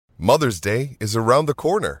Mother's Day is around the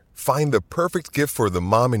corner. Find the perfect gift for the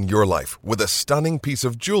mom in your life with a stunning piece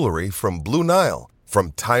of jewelry from Blue Nile.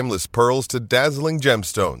 From timeless pearls to dazzling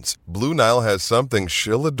gemstones, Blue Nile has something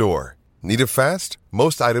she'll adore. Need it fast?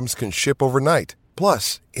 Most items can ship overnight.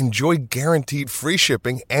 Plus, enjoy guaranteed free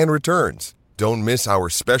shipping and returns. Don't miss our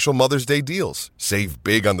special Mother's Day deals. Save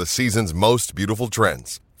big on the season's most beautiful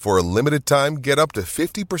trends. For a limited time, get up to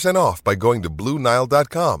 50% off by going to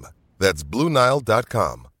BlueNile.com. That's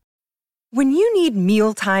BlueNile.com. When you need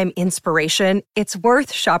mealtime inspiration, it's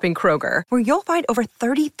worth shopping Kroger, where you'll find over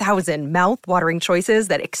 30,000 mouth-watering choices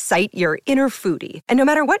that excite your inner foodie. And no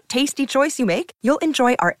matter what tasty choice you make, you'll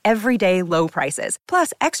enjoy our everyday low prices,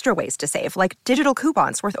 plus extra ways to save, like digital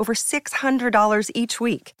coupons worth over $600 each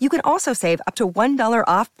week. You can also save up to $1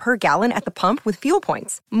 off per gallon at the pump with fuel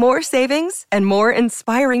points. More savings and more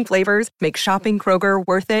inspiring flavors make shopping Kroger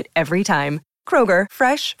worth it every time. Kroger,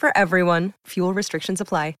 fresh for everyone. Fuel restrictions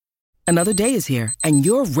apply. Another day is here, and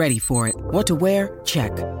you're ready for it. What to wear?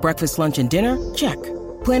 Check. Breakfast, lunch, and dinner? Check.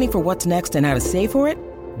 Planning for what's next and how to save for it?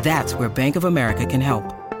 That's where Bank of America can help.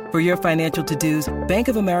 For your financial to-dos, Bank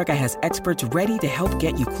of America has experts ready to help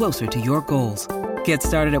get you closer to your goals. Get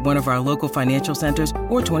started at one of our local financial centers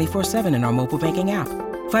or 24/7 in our mobile banking app.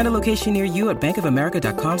 Find a location near you at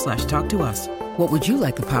bankofamerica.com/talktous. What would you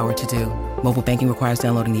like the power to do? Mobile banking requires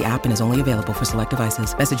downloading the app and is only available for select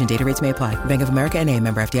devices. Message and data rates may apply. Bank of America N.A.,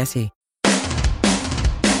 member FDIC.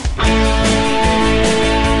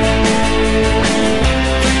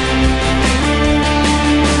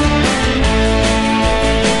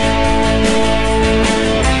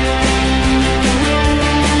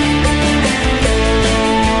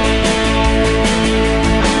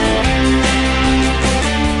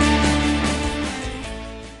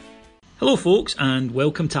 Hello folks, and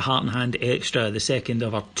welcome to Heart and Hand Extra, the second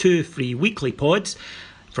of our 2 free weekly pods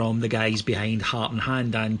from the guys behind Heart and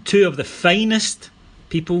Hand. And 2 of the finest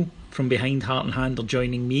people from behind Heart and Hand are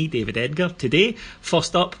joining me, David Edgar, today.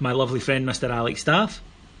 First up, my lovely friend Mr. Alex Staff.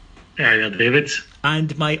 Hi there, David.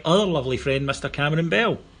 And my other lovely friend Mr. Cameron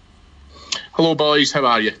Bell. Hello boys, how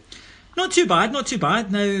are you? Not too bad, not too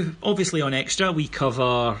bad. Now, obviously on Extra, we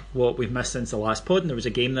cover what we've missed since the last pod, and there was a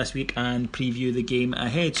game this week, and preview the game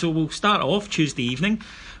ahead. So we'll start off Tuesday evening,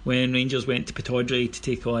 when Rangers went to Pittodrie to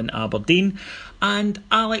take on Aberdeen. And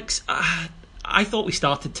Alex, I thought we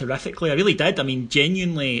started terrifically. I really did. I mean,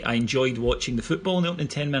 genuinely, I enjoyed watching the football in the opening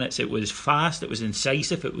 10 minutes. It was fast, it was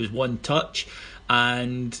incisive, it was one touch,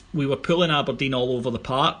 and we were pulling Aberdeen all over the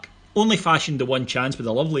park. Only fashioned the one chance with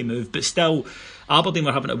a lovely move, but still, Aberdeen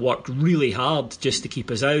were having to work really hard just to keep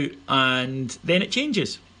us out, and then it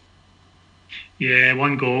changes. Yeah,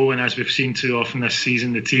 one goal, and as we've seen too often this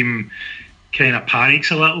season, the team kind of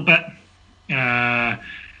panics a little bit. And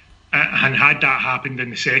had that happened in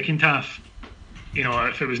the second half, you know,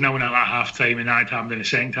 if it was 0-0 at half time and that had happened in the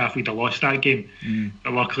second half, we'd have lost that game.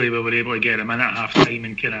 But luckily we were able to get them in at half time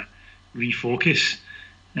and kind of refocus.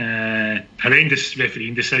 Horrendous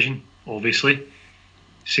refereeing decision, obviously.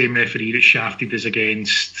 Same referee that shafted us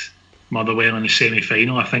against Motherwell in the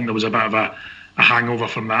semi-final. I think there was a bit of a hangover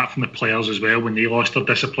from that from the players as well when they lost their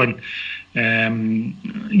discipline.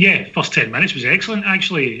 First 10 minutes was excellent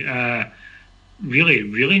actually. Really,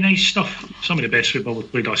 really nice stuff. Some of the best football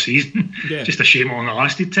we've played all season. Yeah. Just a shame it only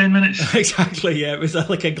lasted 10 minutes. Exactly, yeah. It was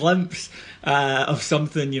like a glimpse of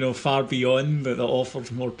something, you know, far beyond that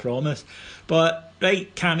offers more promise. But,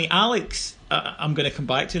 right, Cammy, Alex, I'm going to come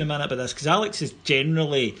back to in a minute about this, because Alex has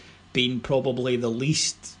generally been probably the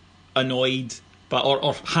least annoyed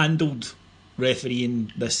or handled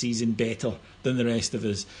refereeing this season better than the rest of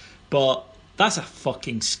us. But that's a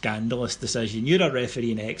fucking scandalous decision. You're a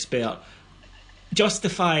refereeing expert.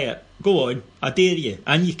 Justify it. Go on. I dare you.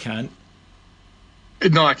 And you can't.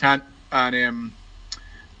 No, I can't. And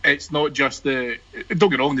it's not just don't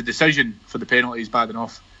get wrong, the decision for the penalty is bad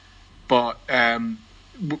enough. But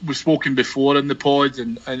we've spoken before in the pods,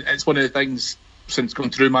 and it's one of the things since going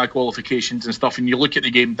through my qualifications and stuff, and you look at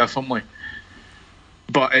the game differently.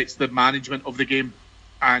 But it's the management of the game.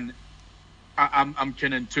 And I'm kind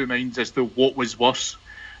of in two minds as to what was worse,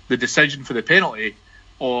 the decision for the penalty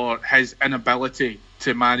or his inability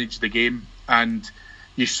to manage the game. And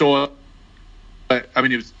you saw, I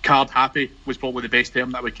mean, it was card happy was probably the best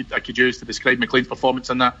term that I could use to describe McLean's performance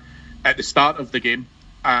in that at the start of the game.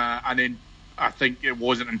 And then I think it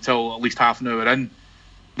wasn't until at least half an hour in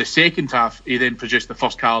the second half he then produced the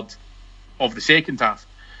first card of the second half,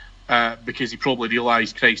 because he probably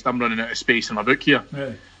realised, Christ, I'm running out of space in my book here.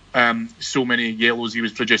 Right. So many yellows he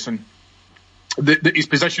was producing. His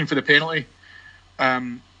position for the penalty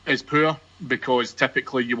is poor, because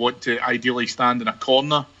typically you want to ideally stand in a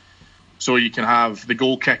corner So you can have the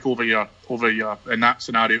goal kick over your in that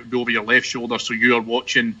scenario, it would be over your left shoulder, so you're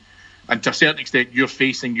watching, and to a certain extent you're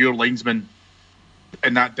facing your linesman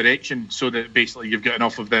in that direction, so that basically you've got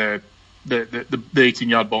enough of the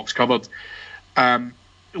 18-yard box covered.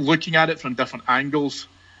 Looking at it from different angles,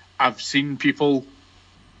 I've seen people,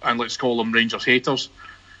 and let's call them Rangers haters,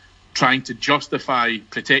 trying to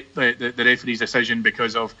protect the referee's decision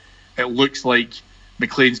because of it looks like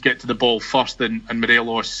McLean's get to the ball first and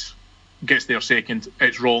Morelos gets there second.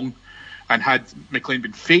 It's wrong. And had McLean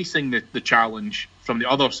been facing the challenge from the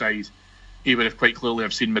other side, he would have quite clearly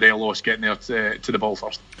have seen Morelos getting there to the ball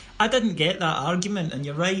first. I didn't get that argument, and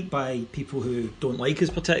you're right, by people who don't like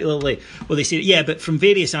us particularly. Well, they say, yeah, but from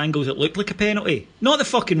various angles it looked like a penalty. Not the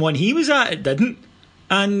fucking one he was at, it didn't.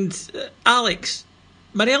 And Alex,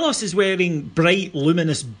 Morelos is wearing bright,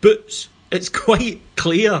 luminous boots. It's quite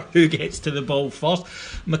clear who gets to the ball first.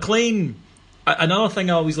 McLean, another thing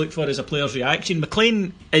I always look for is a player's reaction.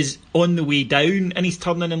 McLean is on the way down and he's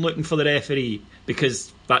turning and looking for the referee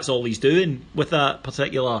because that's all he's doing with that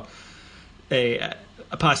particular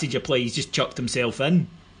passage of play. He's just chucked himself in.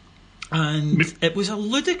 And it was a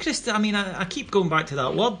ludicrous... I mean, I keep going back to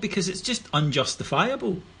that word because it's just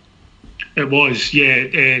unjustifiable. It was,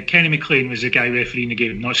 yeah. Kenny McLean was the guy refereeing the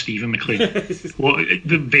game, not Stephen McLean.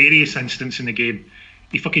 The various incidents in the game,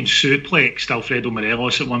 he fucking suplexed Alfredo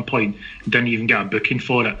Morelos at one point and didn't even get a booking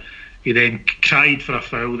for it. He then cried for a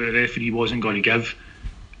foul that the referee wasn't going to give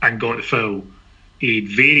and got the foul. He had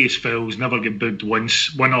various fouls, never got booked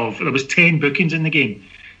once. There was 10 bookings in the game.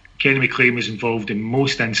 Kenny McLean was involved in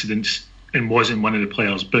most incidents and wasn't one of the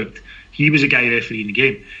players booked. He was a guy refereeing the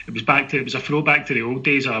game. It was a throwback to the old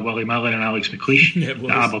days of Willie Miller and Alex McLeish at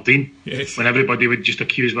Aberdeen, yes, when everybody would just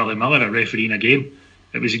accuse Willie Miller of refereeing a game.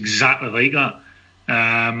 It was exactly like that.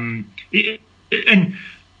 I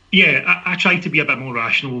try to be a bit more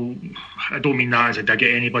rational. I don't mean that as a dig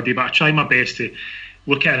at anybody, but I try my best to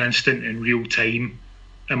look at an instant in real time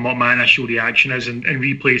and what my initial reaction is, and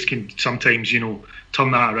replays can sometimes,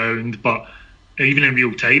 turn that around, but even in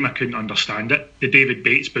real time I couldn't understand it. The David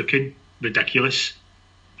Bates booking, ridiculous,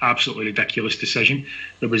 absolutely ridiculous decision.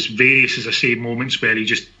 There was various, as I say, moments where he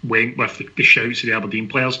just went with the shouts of the Aberdeen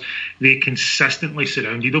players. They consistently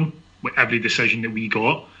surrounded him with every decision that we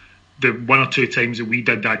got. The one or two times that we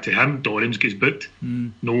did that to him, Dorrans gets booked.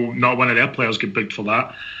 No, not one of their players get booked for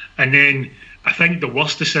that. And then I think the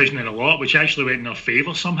worst decision in a lot, which actually went in our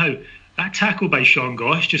favour somehow, that tackle by Sean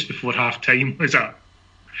Goss just before half time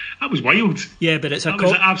that was wild. Yeah, but was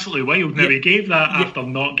absolutely wild. Now, he gave that after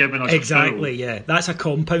not giving us exactly, a foul. Yeah. That's a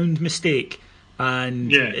compound mistake.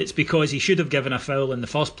 And it's because he should have given a foul in the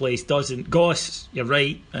first place, doesn't. Goss, you're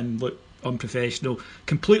right, and look, unprofessional,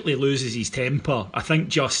 completely loses his temper. I think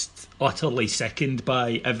just utterly sickened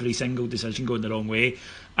by every single decision going the wrong way,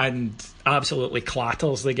 and absolutely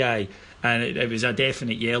clatters the guy. And it was a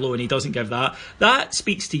definite yellow, and he doesn't give that. That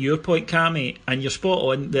speaks to your point, Cammy, and you're spot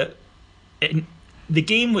on that the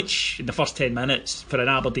game, which in the first 10 minutes for an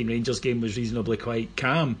Aberdeen Rangers game was reasonably quite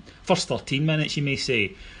calm, first 13 minutes you may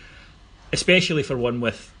say, especially for one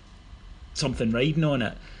with something riding on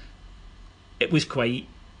it, it was quite,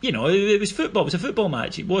 it was football. It was a football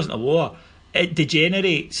match. It wasn't a war. It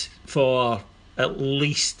degenerates for at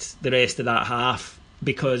least the rest of that half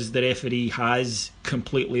because the referee has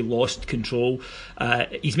completely lost control.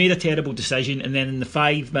 He's made a terrible decision, and then in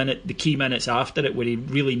the key minutes after it, where he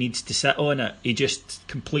really needs to sit on it, he just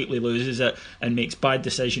completely loses it and makes bad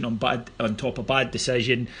decision on top of bad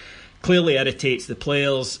decision. Clearly irritates the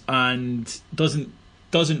players and doesn't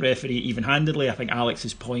referee even-handedly. I think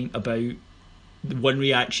Alex's point about one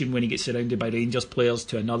reaction when he gets surrounded by Rangers players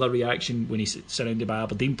to another reaction when he's surrounded by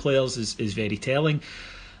Aberdeen players is very telling.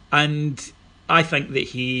 And I think that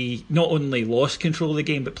he not only lost control of the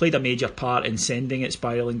game but played a major part in sending it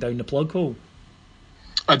spiralling down the plug hole.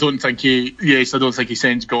 I don't think he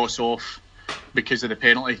sends Goss off because of the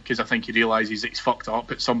penalty, because I think he realises he's fucked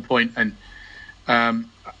up at some point. And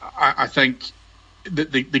I think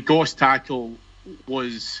the Goss tackle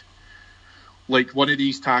was like one of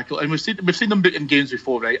these tackles, and we've seen them book in games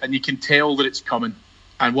before, right? And you can tell that it's coming.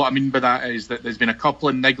 And what I mean by that is that there's been a couple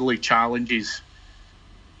of niggly challenges,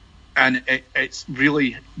 and it's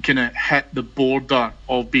really kind of hit the border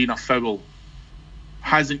of being a foul.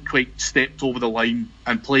 Hasn't quite stepped over the line,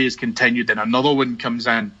 and play has continued. And another one comes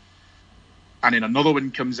in, and then another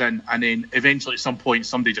one comes in, and then eventually at some point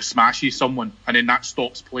somebody just smashes someone, and then that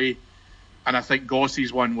stops play. And I think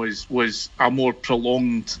Goss's one was a more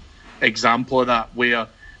prolonged example of that, where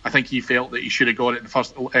I think he felt that he should have got it in the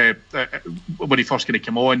first when he first kind of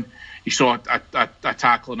came on. He saw a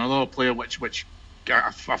tackle on another player, which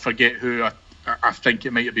I forget who. I think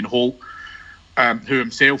it might have been Holt, who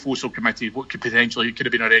himself also committed what could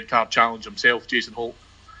have been a red card challenge himself, Jason Holt.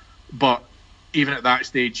 But even at that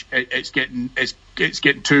stage, it's getting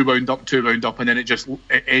too wound up, and then it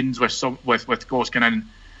ends with Goss going in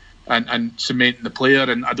and cementing the player.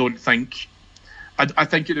 And I think it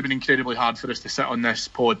would have been incredibly hard for us to sit on this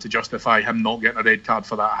pod to justify him not getting a red card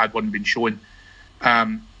for that had one been shown.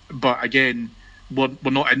 But again, we're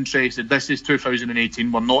not interested. This is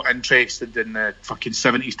 2018. We're not interested in the fucking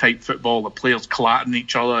 70s type football, the players clattering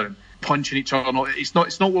each other and punching each other. It's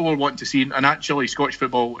not what we're wanting to see. And actually, Scottish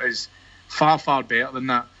football is far, far better than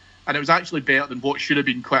that. And it was actually better than what should have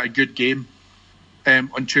been quite a good game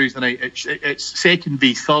on Tuesday night. It's second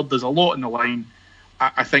v third. There's a lot in the line.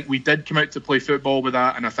 I think we did come out to play football with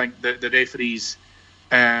that, and I think that the referees'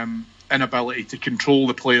 inability to control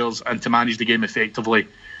the players and to manage the game effectively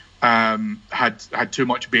had too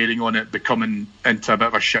much bearing on it becoming into a bit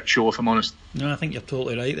of a shit show, if I'm honest. No, I think you're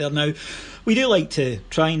totally right there. Now, we do like to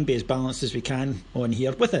try and be as balanced as we can on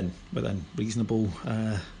here within reasonable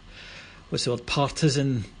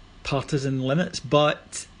partisan limits,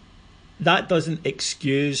 but that doesn't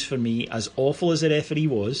excuse for me, as awful as the referee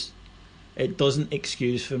was, it doesn't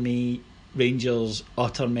excuse for me Rangers'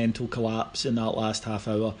 utter mental collapse in that last half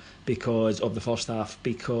hour because of the first half,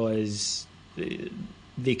 because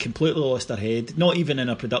they completely lost their head, not even in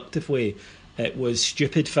a productive way. It was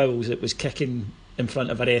stupid fouls, it was kicking in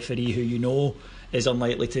front of a referee who you know is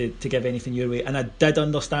unlikely to give anything your way. And I did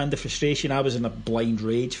understand the frustration. I was in a blind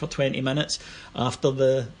rage for 20 minutes after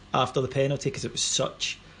the penalty because it was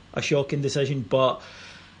such a shocking decision, but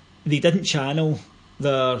they didn't channel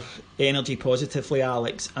their energy positively,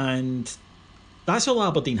 Alex, and that's all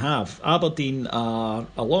Aberdeen have. Aberdeen are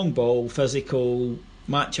a long ball, physical,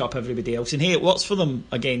 match up everybody else, and hey, it works for them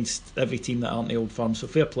against every team that aren't the Old Firm, so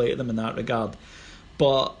fair play to them in that regard,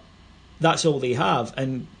 but that's all they have.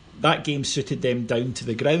 And that game suited them down to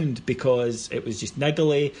the ground because it was just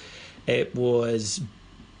niggly. It was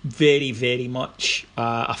very, very much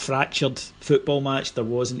a fractured football match. There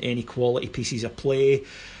wasn't any quality pieces of play,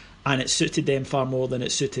 and it suited them far more than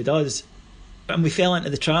it suited us. And we fell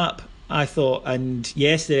into the trap, I thought. And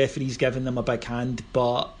yes, the referee's given them a big hand,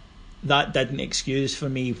 but that didn't excuse for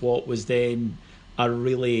me what was then a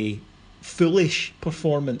really foolish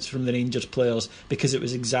performance from the Rangers players, because it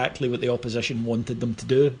was exactly what the opposition wanted them to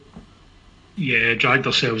do. Yeah, dragged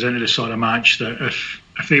themselves into the sort of match that if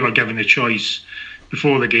they were given the choice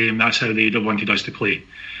before the game, that's how they'd have wanted us to play.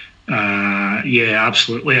 Yeah,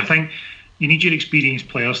 absolutely. I think you need your experienced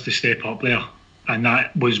players to step up there, and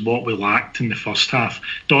that was what we lacked in the first half.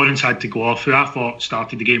 Dorrans had to go off, who I thought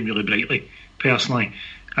started the game really brightly, personally.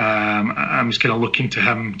 I was kind of looking to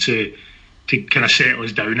him to kind of settle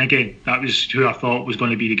us down again. That was who I thought was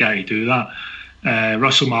going to be the guy to do that.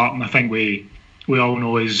 Russell Martin, I think we all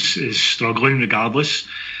know is struggling regardless.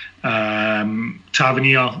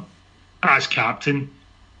 Tavernier, as captain,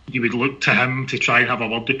 you would look to him to try and have a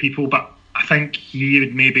word with people, but I think he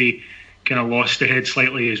would maybe kind of lost the head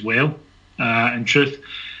slightly as well, in truth.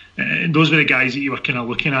 Those were the guys that you were kind of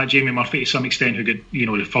looking at. Jamie Murphy, to some extent, who got,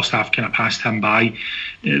 the first half kind of passed him by.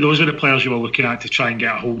 Those were the players you were looking at to try and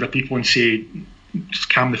get a hold of people and say,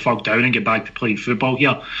 just calm the fuck down and get back to playing football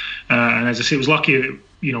here. And as I say, it was lucky that,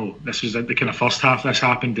 this was the kind of first half this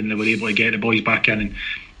happened and they were able to get the boys back in, and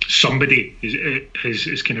somebody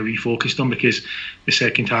is kind of refocused them, because the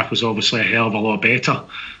second half was obviously a hell of a lot better.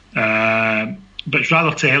 But it's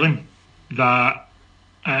rather telling that,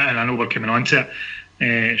 and I know we're coming on to it,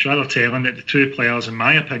 it's rather telling that the two players, in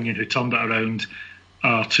my opinion, who turned it around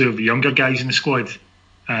are two of the younger guys in the squad,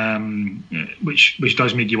 which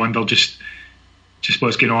does make you wonder just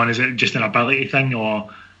what's going on. Is it just an ability thing, or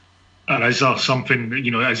is there something,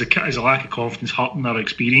 is a lack of confidence hurting our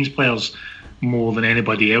experienced players more than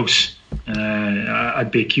anybody else? I'd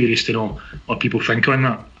be curious to know what people think on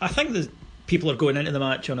that. I think that people are going into the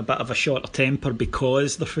match on a bit of a shorter temper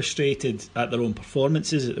because they're frustrated at their own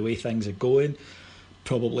performances, at the way things are going,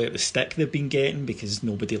 probably at the stick they've been getting, because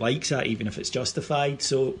nobody likes that, even if it's justified.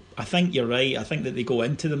 So I think you're right. I think that they go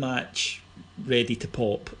into the match ready to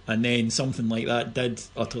pop, and then something like that did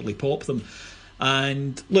utterly pop them.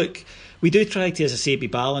 And look, we do try to, as I say, be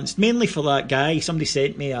balanced, mainly for that guy. Somebody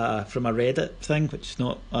sent me from a Reddit thing, which is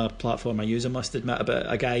not a platform I use, I must admit,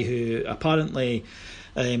 about a guy who apparently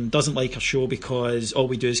doesn't like our show because all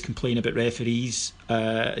we do is complain about referees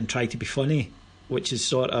and try to be funny, which is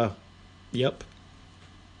sort of, yep,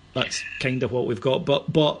 that's kind of what we've got.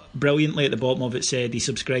 But brilliantly at the bottom of it said he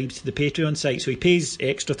subscribes to the Patreon site, so he pays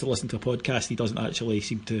extra to listen to a podcast he doesn't actually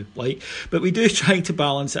seem to like. But we do try to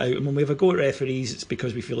balance it out, and when we have a go at referees, it's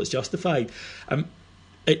because we feel it's justified.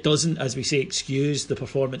 it doesn't, as we say, excuse the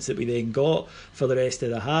performance that we then got for the rest of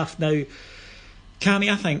the half. Now,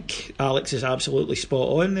 Cammy, I think Alex is absolutely spot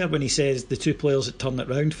on there when he says the two players that turn it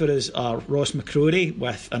round for us are Ross McCrorie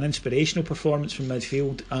with an inspirational performance from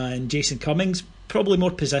midfield and Jason Cummings, probably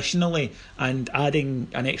more positionally and adding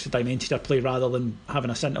an extra dimension to our play rather than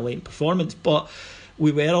having a scintillating performance. But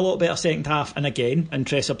we were a lot better second half, and again,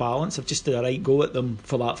 interest of balance, I've just did a right go at them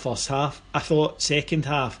for that first half. I thought second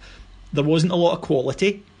half there wasn't a lot of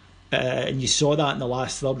quality, and you saw that in the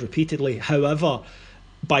last third repeatedly. However,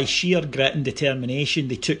 by sheer grit and determination,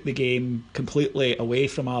 they took the game completely away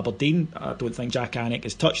from Aberdeen. I don't think Jack Alnwick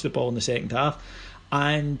has touched the ball in the second half,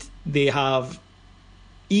 and they have,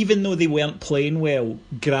 even though they weren't playing well,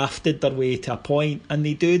 grafted their way to a point, and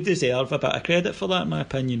they do deserve a bit of credit for that, in my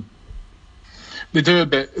opinion. They do,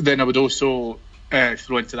 but then I would also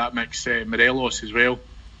throw into that mix Morelos as well,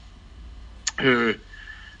 who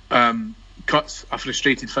cuts a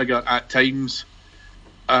frustrated figure at times,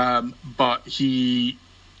 but he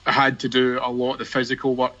had to do a lot of the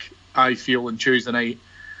physical work, I feel, on Tuesday night.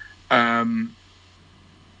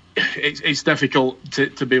 It's difficult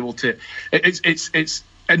to be able to. It's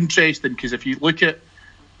interesting because if you look at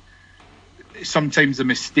sometimes the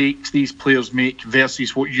mistakes these players make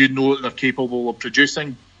versus what you know that they're capable of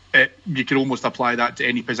producing, you can almost apply that to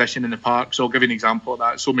any position in the park. So I'll give you an example of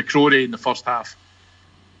that. So McCrorie in the first half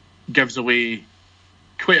gives away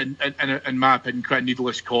quite, in my opinion, quite a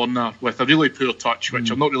needless corner with a really poor touch,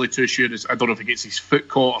 which I'm not really too sure is, I don't know if he gets his foot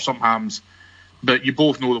caught or something happens, but you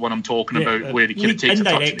both know the one I'm talking about, where he kind of takes a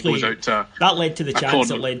touch and it goes out to that led to the chance corner.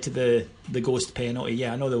 that led to the ghost penalty.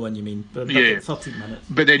 Yeah, I know the one you mean. But 13 minutes.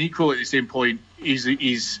 But then equally at the same point,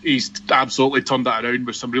 he's absolutely turned that around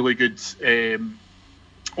with some really good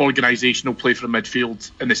organisational play for the midfield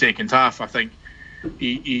in the second half. I think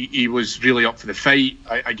he was really up for the fight.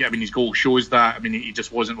 I mean, his goal shows that. I mean, he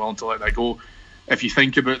just wasn't willing to let that go. If you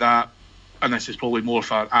think about that, and this is probably more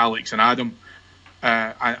for Alex and Adam,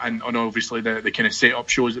 and obviously the kind of set-up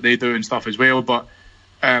shows that they do and stuff as well, but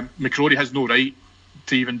McCrorie has no right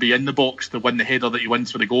to even be in the box to win the header that he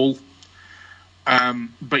wins for the goal.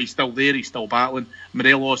 But he's still there, he's still battling.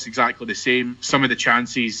 Morelos exactly the same. Some of the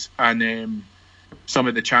chances and some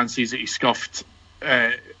of the chances that he scuffed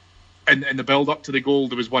in the build-up to the goal,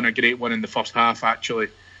 there was a great one in the first half actually,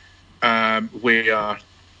 where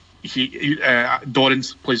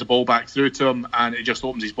Dorrans plays the ball back through to him and it just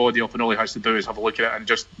opens his body up and all he has to do is have a look at it, and it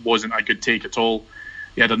just wasn't a good take at all.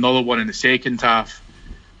 He had another one in the second half,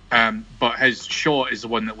 but his shot is the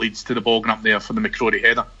one that leads to the ball going up there for the McCrorie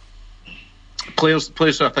header. Players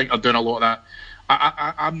who I think are doing a lot of that.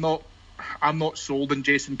 I'm not sold on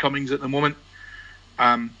Jason Cummings at the moment.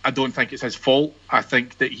 I don't think it's his fault. I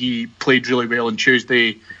think that he played really well on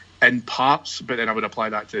Tuesday in parts, but then I would apply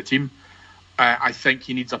that to the team. I think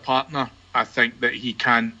he needs a partner. I think that he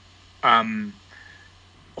can't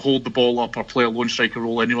hold the ball up or play a lone striker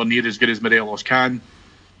role anywhere near as good as Morelos can.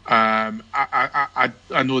 I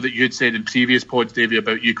know that you had said in previous pods, Davey,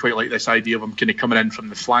 about you quite like this idea of him kind of coming in from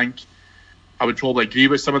the flank. I would probably agree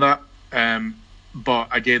with some of that. But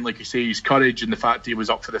again, like you say, his courage and the fact that he was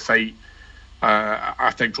up for the fight,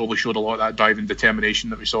 I think probably showed a lot of that drive and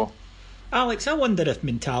determination that we saw. Alex, I wonder if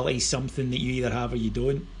mentality is something that you either have or you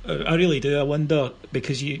don't. I really do. I wonder,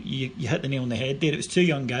 because you hit the nail on the head there. It was two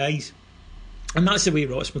young guys, and that's the way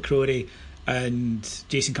Ross McCrorie and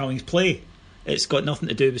Jason Cummings play. It's got nothing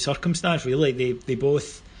to do with circumstance, really. They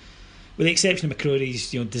both, with the exception of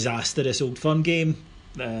McCrorie's disastrous Old Firm game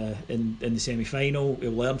in the semi-final,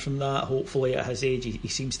 he'll learn from that. Hopefully at his age he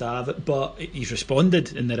seems to have it, but he's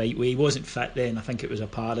responded in the right way. He wasn't fit then, I think it was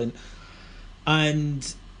apparent.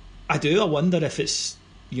 And I wonder if it's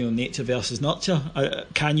nature versus nurture.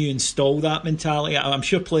 Can you install that mentality? I'm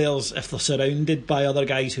sure players, if they're surrounded by other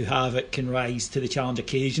guys who have it, can rise to the challenge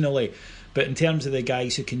occasionally, but in terms of the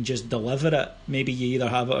guys who can just deliver it, maybe you either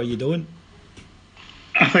have it or you don't.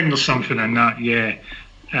 I think there's something in that, yeah.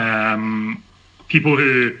 People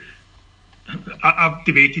who I've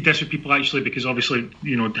debated this with people actually, because obviously,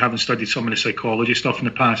 having studied some of the psychology stuff in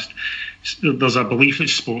the past, there's a belief that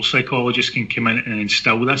sports psychologists can come in and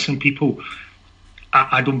instill this in people.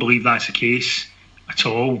 I don't believe that's the case at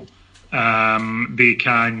all. They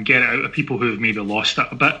can get it out of people who have maybe lost it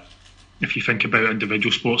a bit. If you think about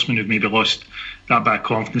individual sportsmen who've maybe lost that bit of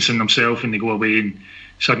confidence in themselves and they go away and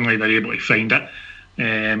suddenly they're able to find it,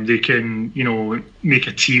 they can, make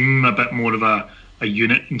a team a bit more of a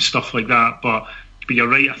unit and stuff like that. But you're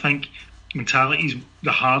right, I think mentality is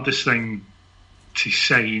the hardest thing to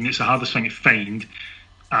sign, it's the hardest thing to find,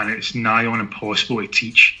 and it's nigh on impossible to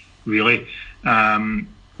teach, really. One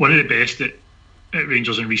of the best at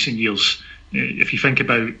Rangers in recent years if you think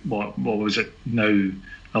about what was it now,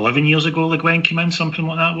 11 years ago, Le Guen came in, something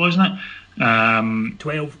like that, wasn't it?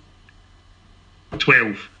 12.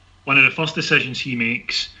 One of the first decisions he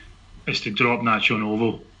makes is to drop Nacho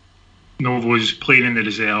Novo. Novo's playing in the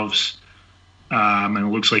reserves, and it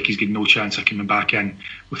looks like he's got no chance of coming back in.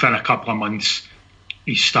 Within a couple of months,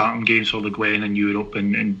 he's starting games for Le Guen in Europe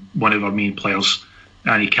and one of our main players,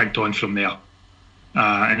 and he kicked on from there.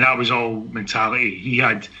 And that was all mentality. He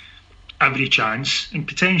had every chance and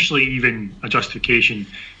potentially even a justification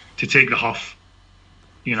to take the huff,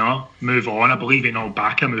 move on. I believe he knocked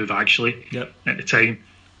back a move actually. Yep. At the time.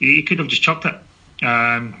 He could have just chucked it,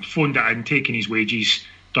 phoned it in, taken his wages,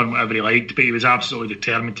 done whatever he liked, but he was absolutely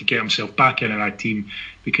determined to get himself back into that team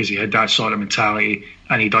because he had that sort of mentality,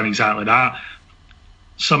 and he done exactly that.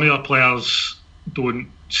 Some of our players don't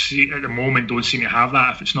seem to have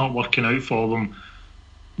that. If it's not working out for them,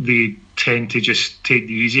 they tend to just take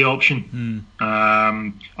the easy option,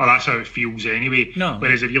 or that's how it feels anyway. No.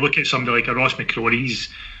 Whereas if you look at somebody like a Ross McCrory,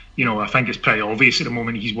 I think it's pretty obvious at the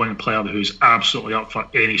moment he's one player who's absolutely up for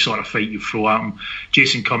any sort of fight you throw at him.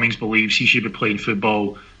 Jason Cummings believes he should be playing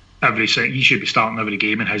football he should be starting every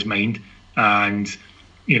game in his mind, and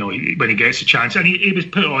when he gets a chance, and he was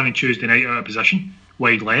put on Tuesday night out of position,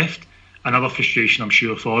 wide left, another frustration I'm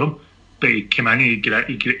sure for him. But he came in,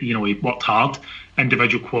 he worked hard.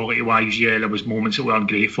 Individual quality wise, there was moments that weren't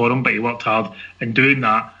great for him, but he worked hard. In doing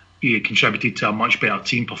that, he contributed to a much better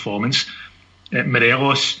team performance.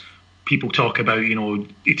 Morelos, people talk about,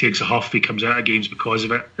 he takes a huff, he comes out of games because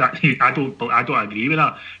of it. I don't agree with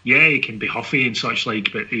that. Yeah, he can be huffy and such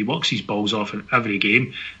like, but he works his balls off in every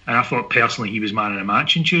game. And I thought personally he was man of the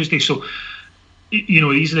match on Tuesday. So,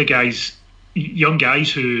 these are the guys, young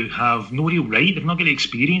guys who have no real right. They've not got the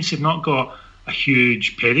experience. They've not got a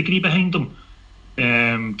huge pedigree behind them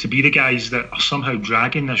to be the guys that are somehow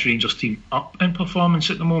dragging this Rangers team up in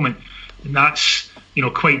performance at the moment. And that's,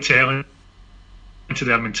 quite telling to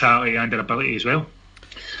their mentality and their ability as well.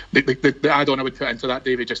 The add-on I would put into that,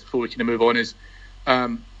 David, just before we can move on, is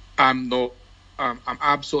I'm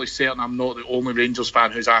absolutely certain I'm not the only Rangers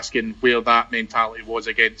fan who's asking where that mentality was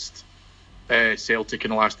against Celtic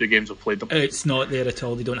in the last two games we've played them. It's not there at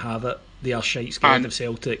all. They don't have it. They are shite scared of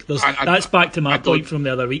Celtic. That's back to my point from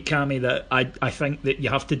the other week, Cammy, that I think that you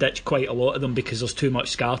have to ditch quite a lot of them because there's too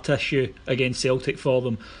much scar tissue against Celtic for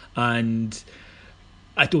them, and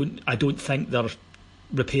I don't think they're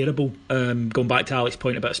repairable. Going back to Alex's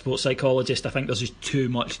point about a sports psychologist, I think there's just too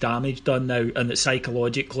much damage done now, and that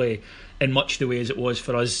psychologically, in much the way as it was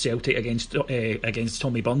for us Celtic against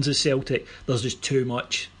Tommy Burns' Celtic, there's just too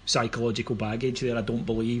much psychological baggage there. I don't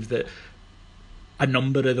believe that a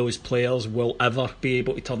number of those players will ever be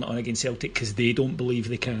able to turn it on against Celtic because they don't believe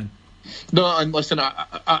they can. No, and listen,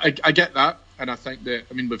 I get that, and I think that,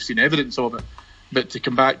 we've seen evidence of it, but to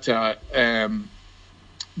come back to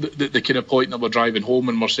the kind of point that we're driving home,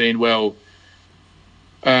 and we're saying, well,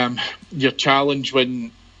 your challenge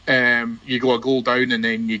when you go a goal down and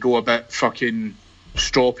then you go a bit fucking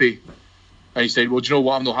stroppy, and he said, well, do you know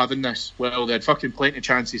what, I'm not having this. Well, they had fucking plenty of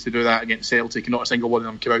chances to do that against Celtic, and not a single one of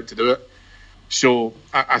them came out to do it. So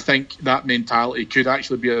I think that mentality could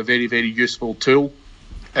actually be a very, very useful tool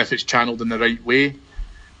if it's channeled in the right way.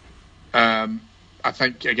 I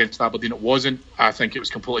think against Aberdeen it wasn't. I think it was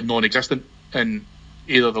completely non-existent in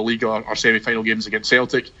either the league or semi-final games against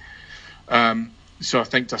Celtic. So I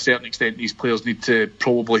think to a certain extent these players need to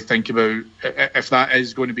probably think about, if that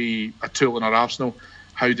is going to be a tool in our arsenal,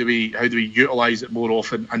 how do we utilise it more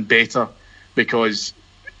often and better, because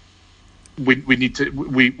we need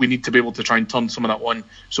to be able to try and turn some of that on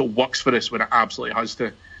so it works for us when it absolutely has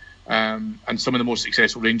to. And some of the most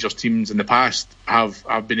successful Rangers teams in the past have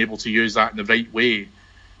been able to use that in the right way,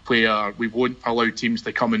 where we won't allow teams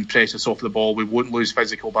to come and press us off the ball, we won't lose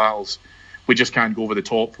physical battles, we just can't go over the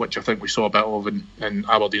top, which I think we saw a bit of in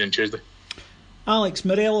Aberdeen on Tuesday. Alex,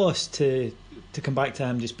 Morelos, to come back to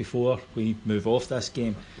him just before we move off this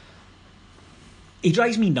game, he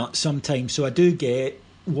drives me nuts sometimes, so I do get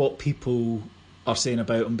what people are saying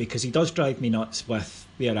about him, because he does drive me nuts with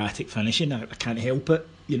the erratic finishing. I can't help it,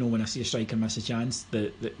 when I see a striker miss a chance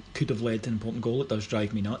that could have led to an important goal, it does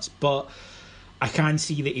drive me nuts. But I can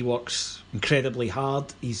see that he works incredibly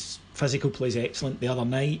hard. His physical play is excellent. The other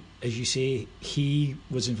night, as you say, he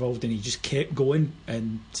was involved and he just kept going,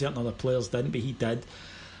 and certain other players didn't, but he did.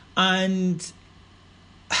 And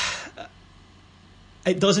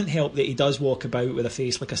it doesn't help that he does walk about with a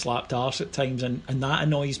face like a slapped arse at times, and that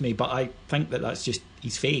annoys me, but I think that that's just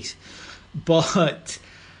his face. But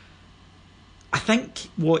I think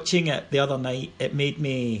watching it the other night, it made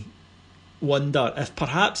me wonder if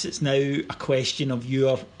perhaps it's now a question of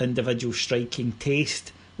your individual striking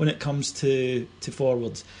taste when it comes to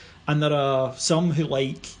forwards. And there are some who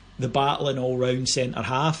like the battling all-round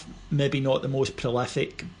centre-half, maybe not the most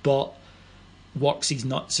prolific, but works his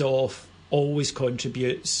nuts off, always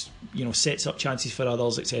contributes, sets up chances for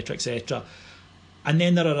others, etc., etc. And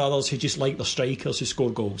then there are others who just like their strikers who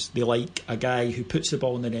score goals. They like a guy who puts the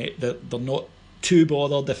ball in the net, that they're not too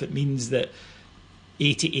bothered if it means that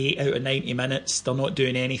 88 out of 90 minutes they're not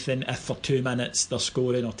doing anything, if for 2 minutes they're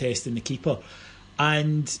scoring or testing the keeper.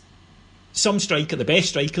 And the best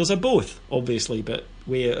strikers are both, obviously, but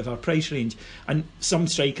way out of our price range. And some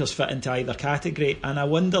strikers fit into either category. And I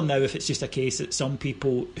wonder now if it's just a case that some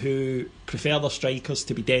people who prefer their strikers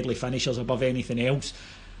to be deadly finishers above anything else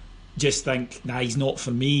just think, nah, he's not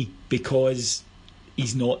for me because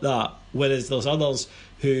he's not that. Whereas there's others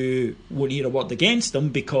who won't hear a word against him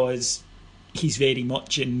because he's very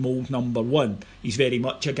much in mould number one. He's very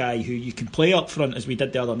much a guy who you can play up front, as we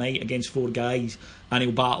did the other night against 4 guys, and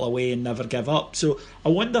he'll battle away and never give up. So I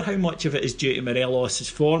wonder how much of it is due to Morelos'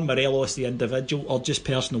 form, Morelos the individual, or just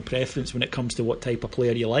personal preference when it comes to what type of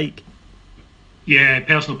player you like. Yeah,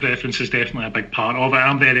 personal preference is definitely a big part of it.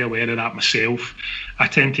 I'm very aware of that myself. I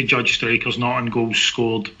tend to judge strikers not on goals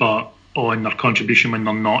scored, but on their contribution when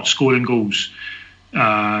they're not scoring goals.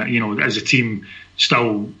 As a team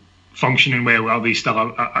still functioning well, are they still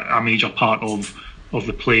a major part of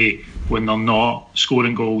the play when they're not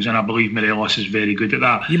scoring goals? And I believe Morelos is very good at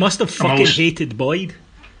that. You must have hated Boyd.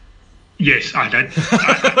 Yes, I did.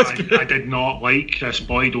 I did not like Chris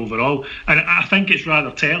Boyd overall. And I think it's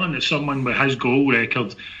rather telling that someone with his goal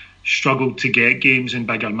record struggled to get games in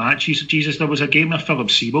bigger matches. Jesus, there was a game where Philip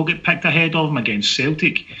Sebo got picked ahead of him against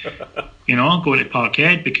Celtic, going to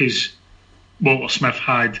Parkhead, because Walter Smith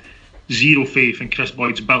had zero faith in Chris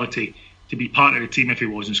Boyd's ability to be part of the team if he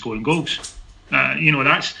wasn't scoring goals.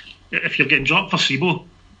 That's, if you're getting dropped for Sebo,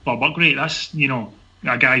 Bob great. That's,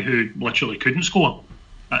 a guy who literally couldn't score.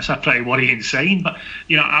 That's a pretty worrying sign. But,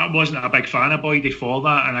 I wasn't a big fan of Boyd for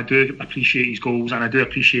that, and I do appreciate his goals, and I do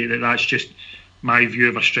appreciate that that's just my view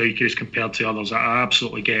of a striker as compared to others. I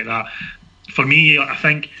absolutely get that. For me, I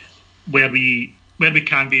think where we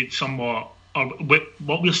can be somewhat, or what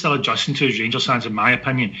we're still adjusting to as Rangers fans, in my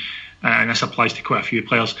opinion, and this applies to quite a few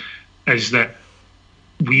players, is that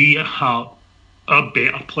our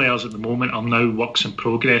better players at the moment are now works in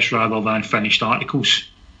progress rather than finished articles.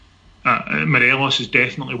 Morelos is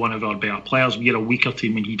definitely one of our better players. We're a weaker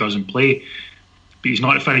team when he doesn't play, but he's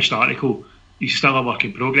not a finished article. He's still a work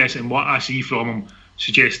in progress, and what I see from him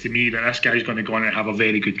suggests to me that this guy's going to go on and have a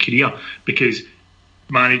very good career, because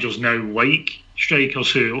managers now like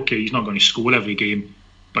strikers who, okay, he's not going to score every game,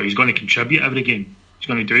 but he's going to contribute every game. He's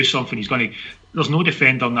going to do something. There's no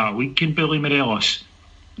defender in that league can bully Morelos.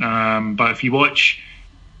 But if you watch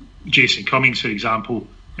Jason Cummings, for example,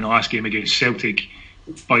 in the last game against Celtic,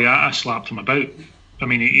 Boyata slapped him about. I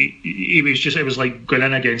mean, it was like going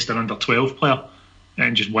in against an under-12 player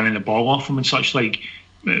and just winning the ball off him and such. Like,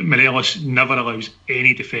 Morelos never allows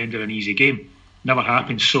any defender an easy game. Never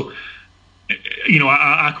happens. So,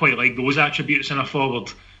 I quite like those attributes in a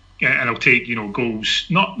forward, and I'll take, goals,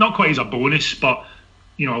 not quite as a bonus, but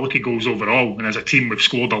I look at goals overall, and as a team we've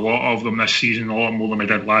scored a lot of them this season, a lot more than we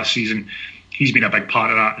did last season. He's been a big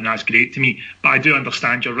part of that, and that's great to me. But I do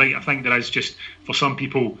understand, you're right. I think there is just, for some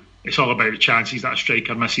people, it's all about the chances that a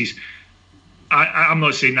striker misses. I'm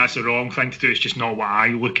not saying that's the wrong thing to do. It's just not what I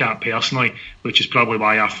look at personally, which is probably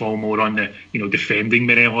why I fall more on the defending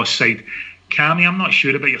Morelos side. Cammy, I'm not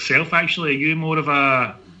sure about yourself actually. Are you more of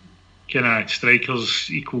a kind of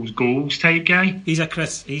strikers equals goals type guy? He's a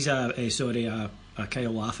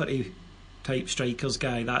Kyle Lafferty type strikers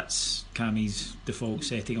guy. That's Cammy's default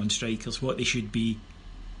setting on strikers, what they should be.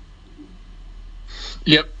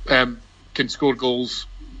 Yep, can score goals,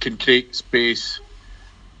 can create space.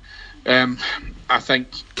 I think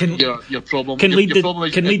your problem can lead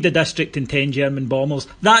the district in 10 German bombers.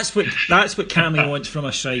 That's what Cammy wants from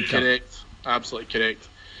a striker. Correct, absolutely correct.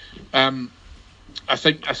 I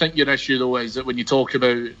think your issue though is that when you talk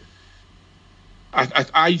about,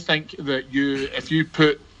 I think that if you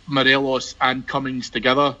put Morelos and Cummings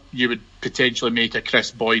together, you would potentially make a Chris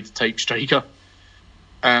Boyd type striker.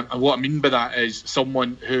 And what I mean by that is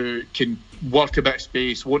someone who can work a bit of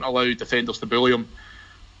space, won't allow defenders to bully him,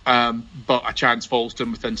 but a chance falls to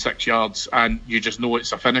him within 6 yards and you just know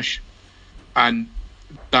it's a finish. And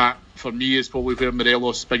that, for me, is probably where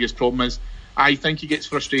Morelos' biggest problem is. I think he gets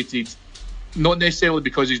frustrated, not necessarily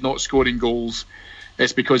because he's not scoring goals,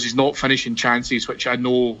 it's because he's not finishing chances, which I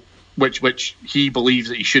know, which he believes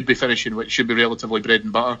that he should be finishing, which should be relatively bread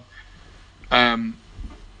and butter.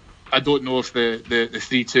 I don't know if the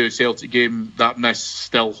 3-2 Celtic game, that miss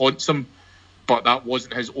still haunts him, but that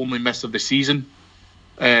wasn't his only miss of the season,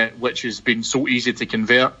 which has been so easy to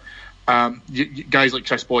convert. Guys like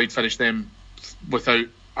Chris Boyd finished them without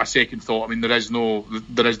a second thought. I mean, there is no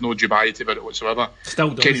dubiety about it whatsoever.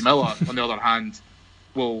 Still does. Kenny Miller, on the other hand,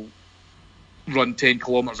 will run 10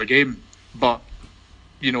 kilometres a game, but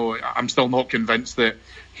I'm still not convinced that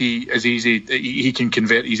he can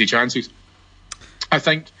convert easy chances. I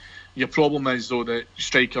think your problem is, though, that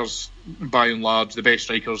strikers, by and large, the best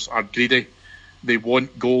strikers are greedy. They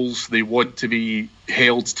want goals. They want to be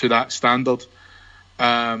held to that standard.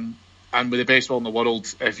 And with the best will in the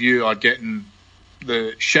world, if you are getting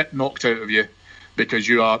the shit knocked out of you because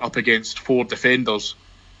you are up against 4 defenders,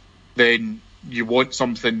 then you want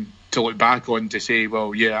something to look back on to say,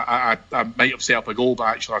 well, yeah, I might have set up a goal, but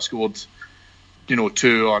actually I scored,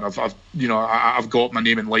 2, or I've got my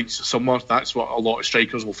name in lights somewhere. That's what a lot of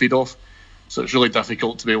strikers will feed off. So it's really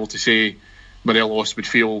difficult to be able to say Morelos would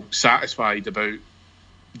feel satisfied about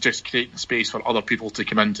just creating space for other people to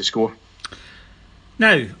come in to score.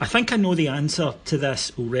 Now, I think I know the answer to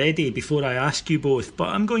this already before I ask you both, but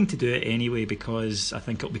I'm going to do it anyway because I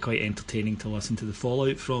think it'll be quite entertaining to listen to the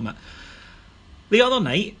fallout from it. The other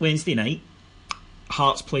night, Wednesday night,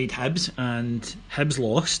 Hearts played Hibs, and Hibs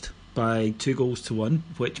lost by 2-1,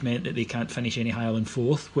 which meant that they can't finish any higher than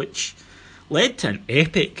 4th, which led to an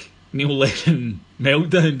epic Neil Lennon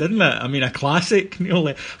meltdown, didn't it? I mean, a classic Neil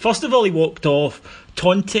Lennon. First of all, he walked off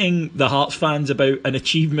taunting the Hearts fans about an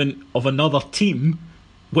achievement of another team,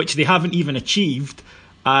 which they haven't even achieved,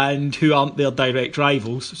 and who aren't their direct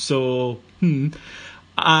rivals. So, then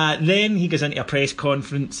he goes into a press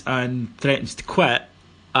conference and threatens to quit.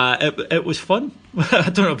 It was fun. I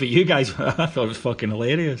don't know about you guys, but I thought it was fucking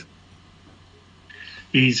hilarious.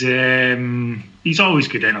 He's always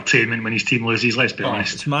good entertainment when his team loses, let's be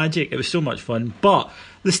honest. It's magic. It was so much fun. But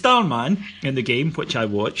the star man in the game, which I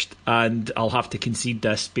watched, and I'll have to concede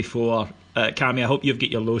this before Cammy, I hope you've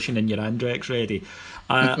got your lotion and your Andrex ready.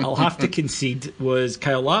 I'll have to concede was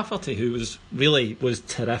Kyle Lafferty, who was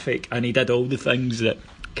terrific, and he did all the things that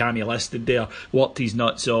Cammy listed there. Worked his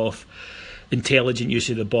nuts off, intelligent use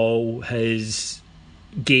of the ball. His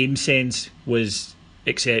game sense was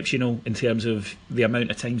exceptional in terms of the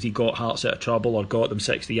amount of times he got Hearts out of trouble or got them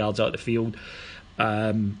 60 yards out of the field.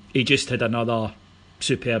 He just had another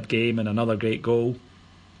superb game and another great goal.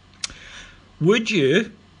 Would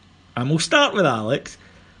you, and we'll start with Alex,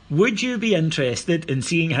 would you be interested in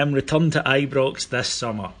seeing him return to Ibrox this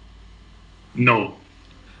summer? No.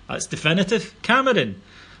 That's definitive. Cameron,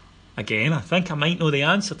 again, I think I might know the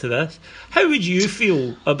answer to this. How would you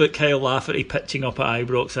feel about Kyle Lafferty pitching up at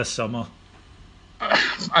Ibrox this summer?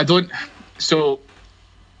 I don't. So,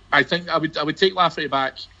 I think I would take Lafferty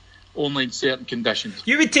back only in certain conditions.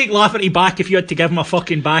 You would take Lafferty back if you had to give him a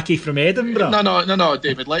fucking backie from Edinburgh? No,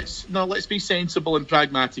 David. Let's be sensible and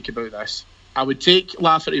pragmatic about this. I would take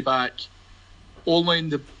Lafferty back only in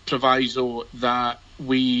the proviso that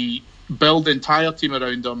we build the entire team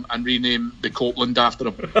around him and rename the Copeland after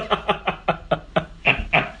him.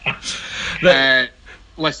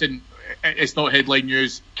 Listen, it's not headline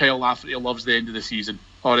news. Kyle Lafferty loves the end of the season.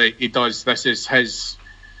 All right, he does. This is his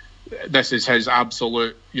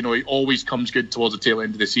absolute. He always comes good towards the tail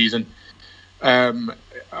end of the season.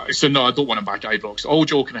 So no, I don't want him back at Ibrox. All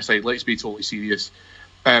joking aside, let's be totally serious.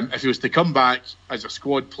 If he was to come back as a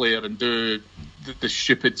squad player and do the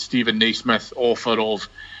stupid Stephen Naismith offer of,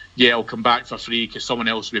 I'll come back for free because someone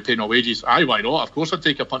else will be paying my wages, why not? Of course I'd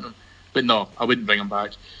take a punt on him. But no, I wouldn't bring him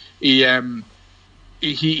back. He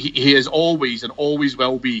is always and always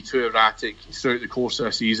will be too erratic throughout the course of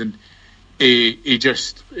a season. He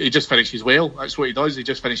just finishes well. That's what he does. He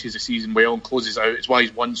just finishes the season well and closes out. It's why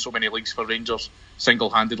he's won so many leagues for Rangers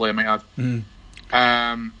single-handedly, I might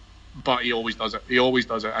add. But he always does it.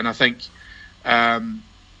 And I think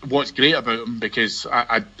what's great about him, because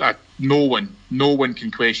no one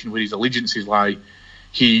can question where his allegiances lie.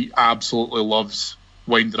 He absolutely loves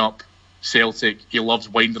winding up Celtic. He loves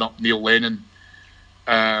winding up Neil Lennon.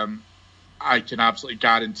 I can absolutely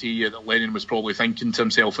guarantee you that Lennon was probably thinking to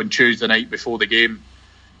himself on Tuesday night before the game,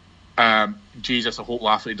 Jesus, I hope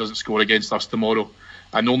Lafferty doesn't score against us tomorrow.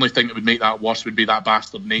 And the only thing that would make that worse would be that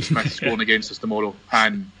bastard Naismith scoring against us tomorrow.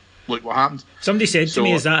 And look what happened. Somebody said to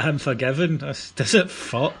me, is that him forgiven? Does it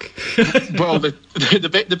fuck? Well,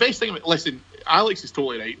 the best thing about, listen, Alex is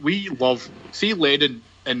totally right. We love, see Lennon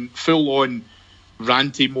in full-on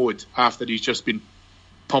ranty mode after he's just been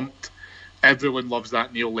pumped. Everyone loves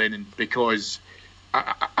that Neil Lennon, because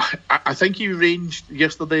I think he ranged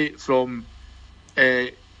yesterday from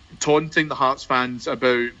taunting the Hearts fans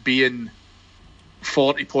about being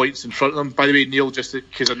 40 points in front of them. By the way, Neil, just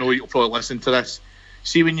because I know you'll probably listen to this,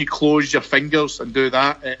 see when you close your fingers and do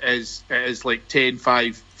that, it is like 10,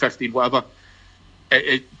 5, 15, whatever.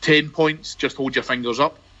 10 points, just hold your fingers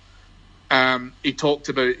up. He talked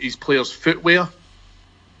about his players' footwear,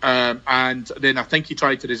 and then I think he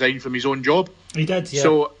tried to resign from his own job. He did, yeah.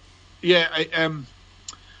 So, yeah,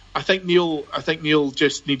 I think Neil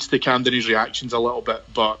just needs to calm down his reactions a little bit,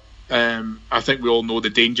 but I think we all know the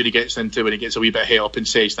danger he gets into when he gets a wee bit high up and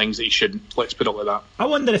says things that he shouldn't. Let's put it like that. I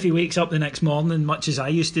wonder if he wakes up the next morning, much as I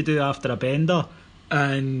used to do after a bender,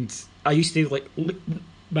 and I used to, like,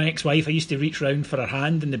 my ex-wife, I used to reach round for her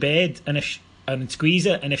hand in the bed and squeeze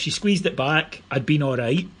it, and if she squeezed it back, I'd been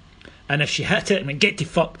alright. And if she hit it and went, get to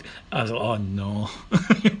fucked, I was like, oh no,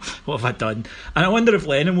 what have I done? And I wonder if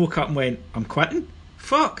Lennon woke up and went, I'm quitting?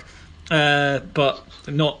 Fuck. But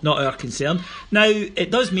not our concern. Now,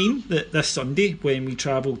 it does mean that this Sunday, when we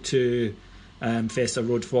travel to Fester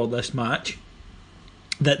Road for this match,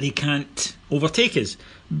 that they can't overtake us.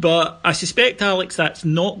 But I suspect, Alex, that's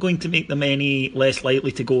not going to make them any less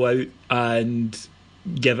likely to go out and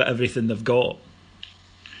give it everything they've got.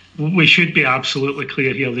 We should be absolutely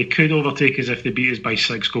clear here. They could overtake us if they beat us by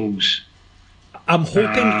 6 goals. I'm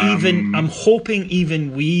hoping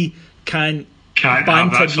even we can't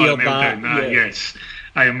banter near that. Yeah. Yes,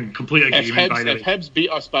 I am in complete agreement. By the way, if Hibs beat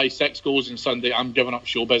us by 6 goals on Sunday, I'm giving up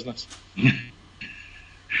show business.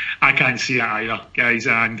 I can't see it either, guys,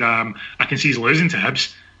 and I can see us losing to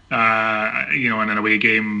Hibs. In an away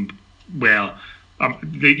game where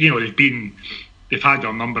they've had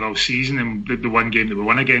their number all season, and the one game that we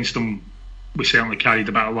won against them, we certainly carried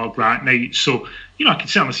a bit of luck that night. So, I can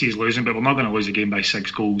certainly see us losing, but we're not going to lose the game by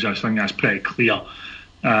 6 goals. I think that's pretty clear.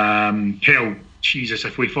 Hell, Jesus,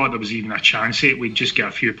 if we thought there was even a chance at it, we'd just get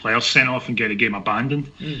a few players sent off and get the game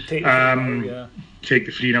abandoned. Take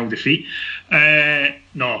the 3-0 defeat.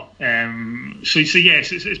 So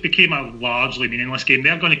yes, it's became a largely meaningless game.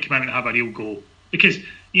 They're going to come out and have a real go because,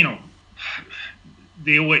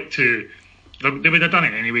 they owe it to... They would have done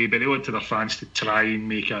it anyway, but they owe it to their fans to try and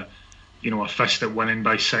make a fist at winning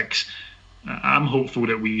by 6. I'm hopeful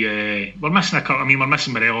that we're missing a couple. I mean, we're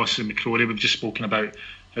missing Morelos and McCrory. We've just spoken about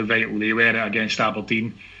how vital they were against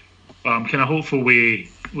Aberdeen. But I'm kind of hopeful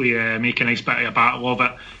we make a nice bit of a battle of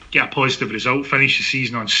it, get a positive result, finish the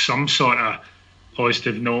season on some sort of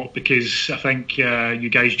positive note, because I think you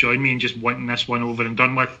guys join me in just wanting this one over and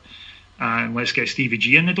done with, and let's get Stevie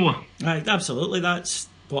G in the door. Right, absolutely. That's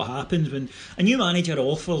what happens when a new manager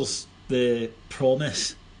offers the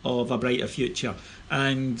promise of a brighter future,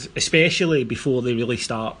 and especially before they really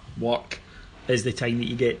start work is the time that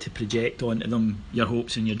you get to project onto them your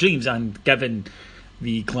hopes and your dreams. And given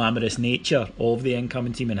the glamorous nature of the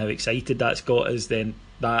incoming team and how excited that's got us, then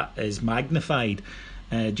that is magnified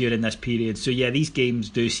during this period. So yeah, these games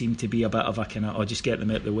do seem to be a bit of a kind of, I'll just get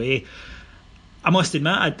them out of the way. I must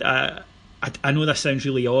admit, I know this sounds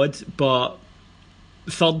really odd, but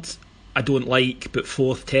third I don't like, but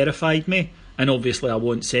fourth terrified me, and obviously I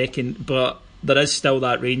want second, but there is still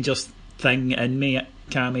that Rangers thing in me,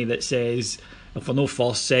 Cammy, that says if we're no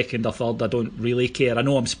first, second or third, I don't really care. I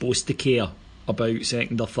know I'm supposed to care about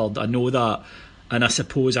second or third, I know that, and I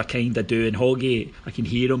suppose I kind of do. And Hoggy, I can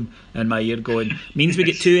hear him in my ear going, means we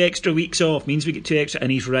get 2 extra weeks off,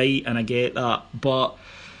 and he's right, and I get that. But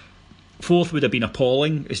fourth would have been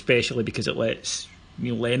appalling, especially because it lets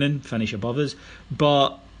Neil Lennon finish above us.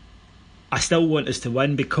 But I still want us to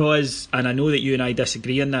win because, and I know that you and I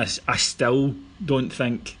disagree on this, I still don't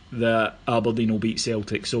think that Aberdeen will beat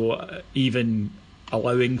Celtic. So even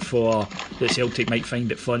allowing for that Celtic might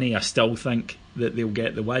find it funny, I still think that they'll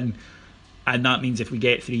get the win. And that means if we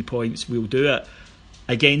get 3 points, we'll do it.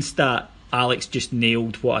 Against that, Alex just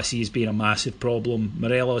nailed what I see as being a massive problem.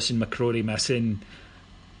 Morelos and McCrory missing.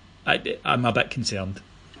 I'm a bit concerned.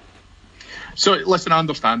 So listen, I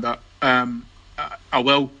understand that. I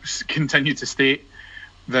will continue to state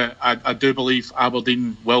that I do believe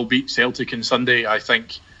Aberdeen will beat Celtic on Sunday. I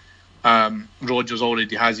think Rodgers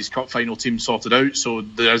already has his cup final team sorted out, so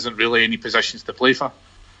there isn't really any positions to play for.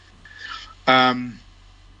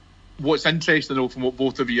 What's interesting though from what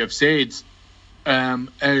both of you have said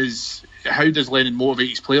is how does Lennon motivate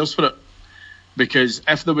his players for it? Because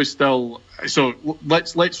if there was still... So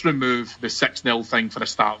let's remove the 6-0 thing for a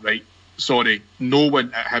start, right? Sorry, no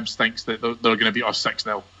one at Hibs thinks that they're going to beat us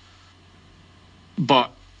 6-0.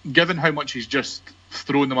 But given how much he's just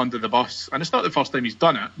thrown them under the bus, and it's not the first time he's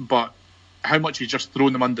done it, but how much he's just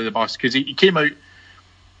thrown them under the bus, because he came out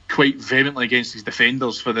quite vehemently against his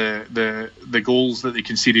defenders for the goals that they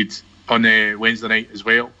conceded on Wednesday night as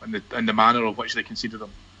well, and the manner of which they conceded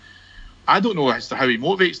them. I don't know as to how he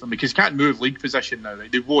motivates them, because he can't move league position now. Right?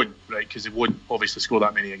 They won't, right? Because they won't obviously score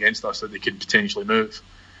that many against us that they could potentially move.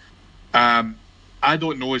 I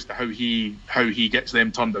don't know as to how he gets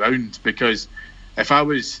them turned around, because if I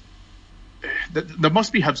was, there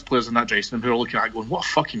must be Hibs players in that dressing room who are looking at it going, what a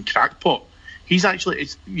fucking crackpot. He's actually,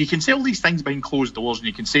 you can say all these things behind closed doors, and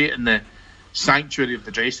you can say it in the sanctuary of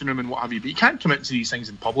the dressing room and what have you, but you can't commit to these things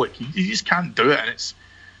in public. You just can't do it,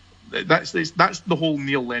 and that's the whole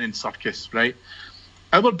Neil Lennon circus, right?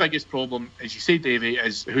 Our biggest problem, as you say, Davey,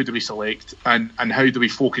 is who do we select, and how do we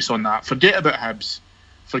focus on that? Forget about Hibs.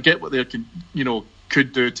 Forget what they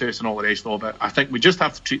could do to us and all the rest of it. I think we just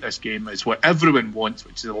have to treat this game as what everyone wants,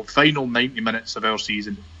 which is the final 90 minutes of our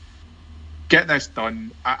season. Get this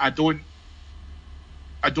done. I don't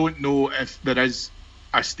know if there is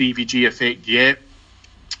a Stevie G effect yet,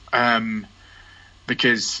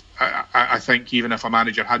 because I think even if a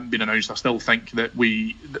manager hadn't been announced, I still think that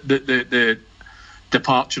the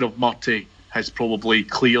departure of Murty has probably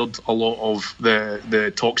cleared a lot of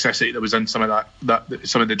the toxicity that was in some of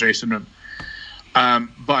the dressing room.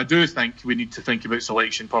 But I do think we need to think about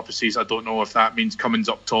selection purposes. I don't know if that means Cummins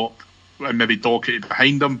up top and maybe Docherty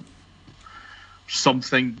behind him,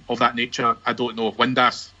 something of that nature. I don't know if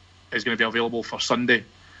Windass is going to be available for Sunday.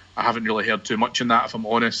 I haven't really heard too much on that, if I'm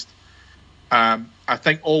honest. I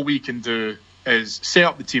think all we can do is set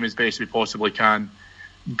up the team as best we possibly can,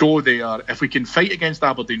 go there. If we can fight against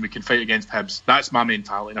Aberdeen, we can fight against Hibs. That's my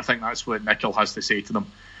mentality, and I think that's what Nicol has to say to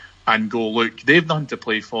them. And go, look, they've nothing to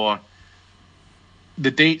play for.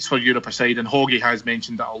 The dates for Europe aside, and Hoggy has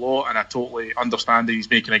mentioned it a lot, and I totally understand that he's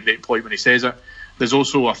making a great point when he says it. There's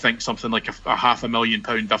also, I think, something like a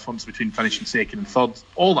 £500,000 difference between finishing second and third.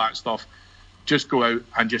 All that stuff. Just go out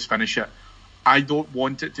and just finish it. I don't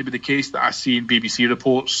want it to be the case that I see in BBC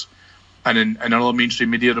reports and in other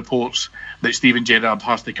mainstream media reports that Steven Gerrard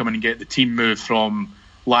has to come in and get the team moved from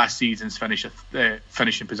last season's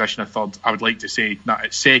finishing position of third. I would like to say that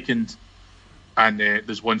it's second, and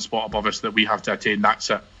there's one spot above us that we have to attain.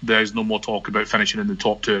 That's it. There's no more talk about finishing in the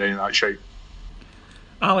top two or any of that shit.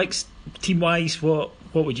 Alex, team-wise, what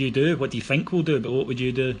would you do? What do you think we'll do, but what would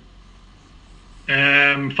you do?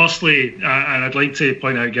 Firstly, and I'd like to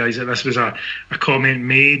point out, guys, that this was a comment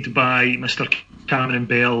made by Mr. Cameron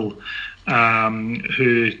Bell,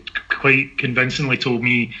 who quite convincingly told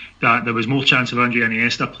me that there was more chance of Andre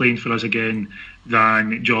Iniesta playing for us again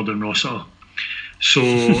than Jordan Rossiter. So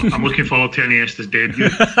I'm looking forward to Iniesta's debut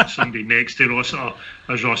Sunday next to Rossiter,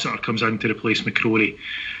 as Rossiter comes in to replace McCrory.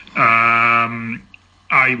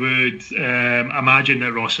 I would imagine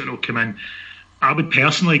that Rossiter will come in. I would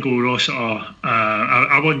personally go Rossiter.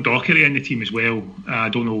 I want Docherty in the team as well. I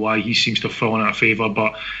don't know why he seems to have fallen out of favour,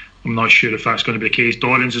 but I'm not sure if that's going to be the case.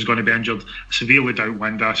 Dorrans is going to be injured. I severely doubt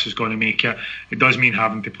Windass is going to make it. It does mean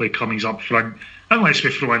having to play Cummings up front, unless we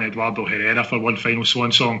throw in Eduardo Herrera for one final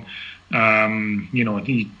swan song.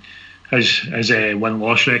 His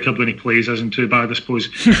win-loss record when he plays isn't too bad, I suppose.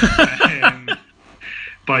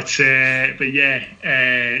 But yeah,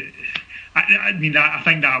 I mean, I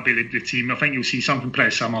think that'll be the team. I think you'll see something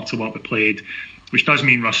pretty similar to what we played, which does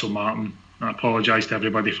mean Russell Martin. I apologise to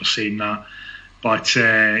everybody for saying that. But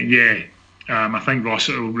I think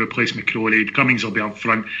Rossiter will replace McCrory. Cummings will be up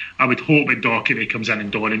front. I would hope that Docherty comes in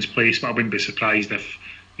Dorrans' place, but I wouldn't be surprised if,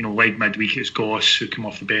 like midweek, it's Goss who come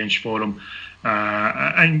off the bench for him.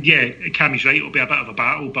 And Cammy's right, it'll be a bit of a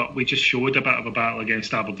battle, but we just showed a bit of a battle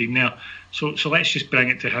against Aberdeen there. So let's just bring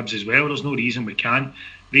it to Hibs as well. There's no reason we can't.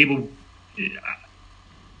 They will.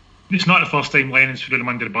 It's not the first time Lennon's threw them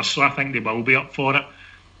under the bus, so I think they will be up for it.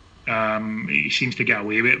 He seems to get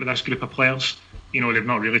away with it with this group of players. They've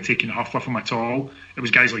not really taken the huff off him at all. It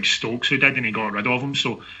was guys like Stokes who did, and he got rid of him.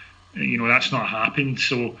 So, that's not happened.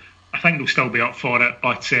 So I think they'll still be up for it.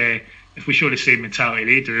 But if we show the same mentality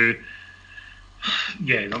they do,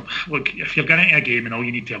 look, if you're getting into a game and all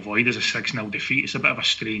you need to avoid is a 6-0 defeat, it's a bit of a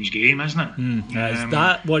strange game, isn't it?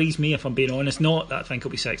 That worries me, if I'm being honest. Not that I think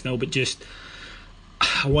it'll be 6-0, but just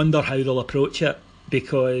I wonder how they'll approach it,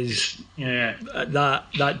 because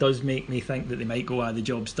that does make me think that they might go, the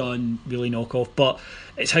job's done, really knock off. But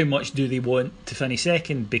it's how much do they want to finish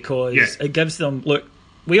second, because it gives them, look,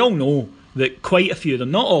 we all know that quite a few of them,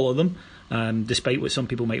 not all of them, despite what some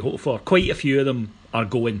people might hope for, quite a few of them are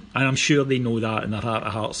going, and I'm sure they know that in their heart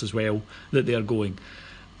of hearts as well, that they're going.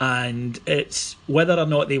 And it's whether or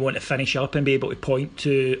not they want to finish up and be able to point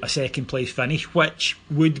to a second place finish, which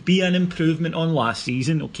would be an improvement on last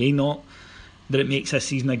season. Okay, not that it makes this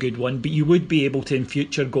season a good one, but you would be able to in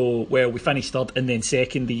future go, well, we finished third and then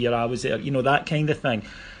second the year I was there, that kind of thing.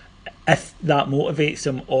 If that motivates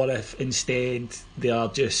them, or if instead they are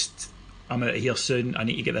just I'm out of here soon, I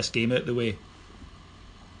need to get this game out of the way?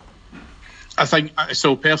 I think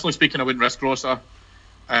so. Personally speaking, I wouldn't risk Rossiter.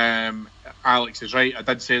 Alex is right. I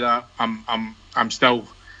did say that. I'm still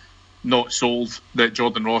not sold that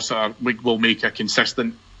Jordan Rossiter will make a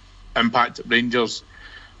consistent impact at Rangers.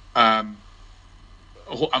 I'm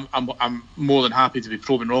more than happy to be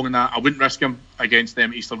proven wrong in that. I wouldn't risk him against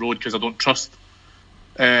them at Easter Road because I don't trust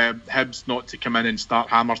Hibs not to come in and start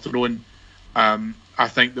hammer throwing. I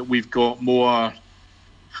think that we've got more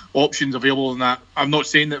options available than that. I'm not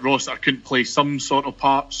saying that Rossiter couldn't play some sort of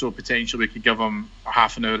part, so potentially we could give him a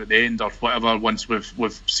half an hour at the end or whatever once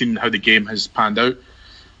we've seen how the game has panned out.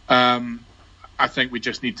 I think we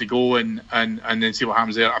just need to go and then see what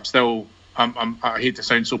happens there. I hate to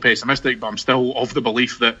sound so pessimistic, but I'm still of the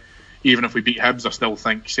belief that even if we beat Hibs, I still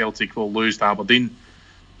think Celtic will lose to Aberdeen.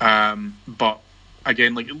 But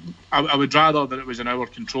again, like I would rather that it was in our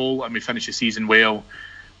control and we finish the season well.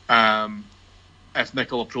 If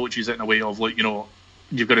Nicol approaches it in a way of, like, you know,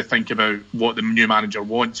 you've got to think about what the new manager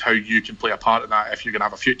wants, how you can play a part in that, if you're going to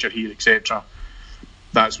have a future here, etc.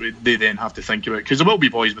 That's what they then have to think about, because there will be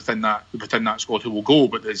boys within that squad who will go,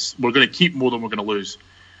 but we're going to keep more than we're going to lose,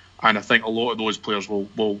 and I think a lot of those players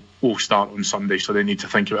will start on Sunday, so they need to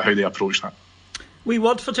think about how they approach that. Wee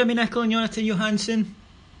word for Jimmy Nicol and Jonathan Johansson,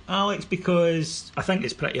 Alex, because I think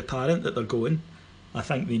it's pretty apparent that they're going. I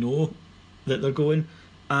think they know that they're going,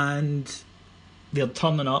 and they're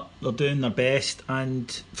turning up, they're doing their best,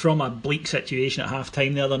 and from a bleak situation at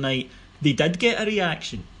half-time the other night, they did get a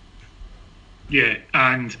reaction. Yeah,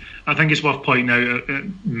 and I think it's worth pointing out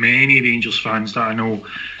many Rangers fans that I know,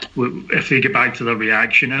 if they get back to their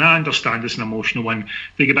reaction, and I understand it's an emotional one,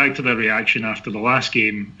 if they get back to their reaction after the last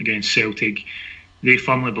game against Celtic, they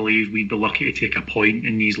firmly believe we'd be lucky to take a point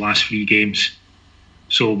in these last 3 games.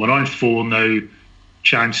 So we're on 4 now,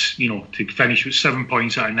 chance, you know, to finish with 7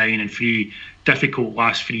 points out of 9 and 3 difficult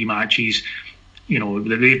last 3 matches, you know,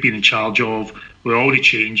 that they've been in charge of, with all the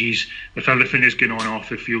changes, with everything that's going on off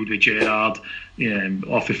the field with Gerrard,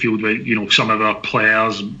 off the field with, you know, some of our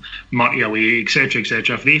players, Murty away, etc.,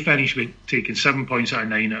 etc. If they finish with taking 7 points out of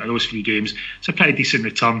 9 out of those 3 games, it's a pretty decent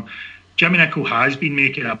return. Jimmy Nicol has been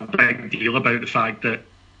making a big deal about the fact that,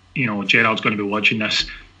 you know, Gerrard's going to be watching this.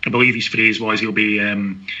 I believe his phrase was he'll be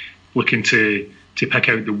looking to pick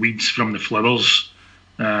out the weeds from the flowers.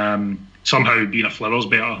 Somehow being a flower's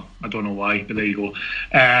better. I don't know why, but there you go.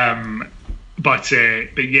 But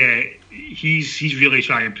yeah, he's really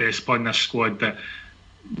trying to impress upon this squad that,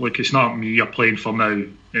 look, it's not me you're playing for now.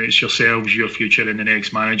 It's yourselves, your future, and the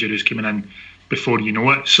next manager who's coming in before you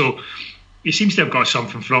know it. So he seems to have got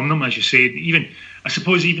something from them, as you said. I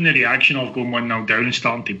suppose even the reaction of going 1-0 down and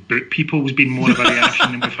starting to boot people has been more of a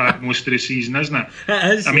reaction than we've had most of the season, isn't it?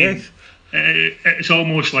 It is, I mean, it's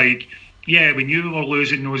almost like, yeah, we knew we were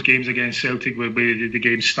losing those games against Celtic where the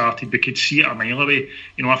game started. We could see it a mile away.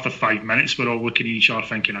 You know, after 5 minutes, we're all looking at each other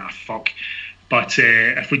thinking, fuck. But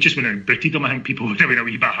if we just went out and booted them, I think people would have been a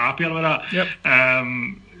wee bit happier with that. Yep.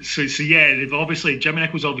 So yeah, Jimmy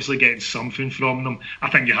Nichol's obviously getting something from them. I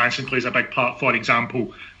think Johansson plays a big part. For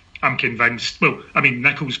example, I'm convinced. Well, I mean,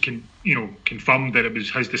 Nichol's confirmed that it was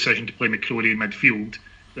his decision to play McCrory in midfield.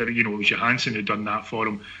 That, you know, it was Johansson who'd done that for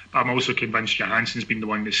him. But I'm also convinced Johansson's been the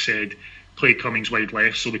one that said play Cummings wide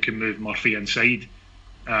left so we can move Murphy inside.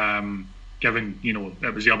 Given, you know,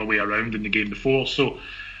 it was the other way around in the game before. So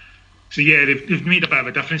yeah, they've made a bit of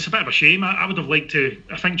a difference. A bit of a shame. I would have liked to.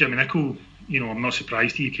 I think Jimmy Nicol, you know, I'm not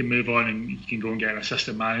surprised he can move on and he can go and get an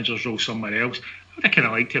assistant manager's role somewhere else. I would have kind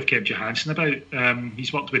of liked to have kept Johansson about.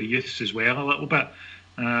 He's worked with the youths as well a little bit.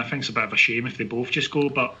 I think it's a bit of a shame if they both just go,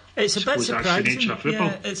 but it's a bit surprising.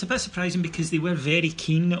 Yeah, it's a bit surprising because they were very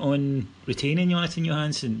keen on retaining Jonathan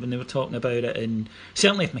Johansson when they were talking about it, and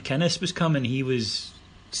certainly if McInnes was coming, he was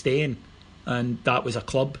staying, and that was a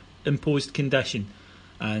club imposed condition,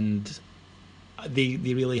 and they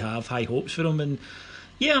really have high hopes for him. And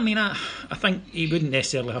yeah, I mean, I think he wouldn't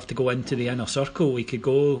necessarily have to go into the inner circle. He could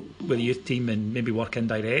go with the youth team and maybe work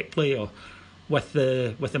indirectly or with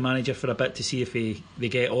the manager for a bit to see if they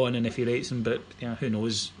get on and if he rates them. But yeah, who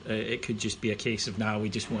knows? It could just be a case of now we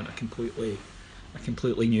just want a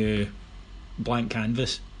completely new blank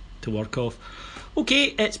canvas to work off. Okay,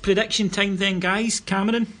 it's prediction time then, guys.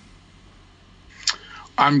 Cameron?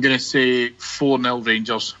 I'm going to say 4-0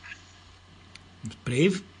 Rangers.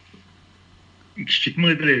 Brave?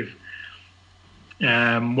 Extremely brave.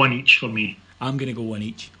 1 each for me. I'm going to go 1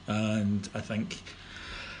 each, and I think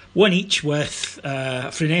 1 each with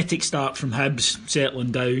a frenetic start from Hibs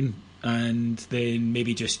settling down, and then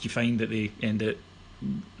maybe just you find that they end up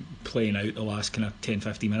playing out the last kind of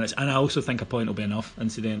 10-15 minutes. And I also think a point will be enough,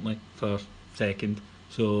 incidentally, for second.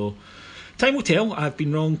 So Time will tell. I've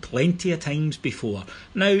been wrong plenty of times before.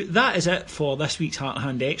 Now, that is it for this week's Heart and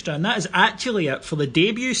Hand Extra, and that is actually it for the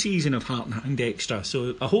debut season of Heart and Hand Extra.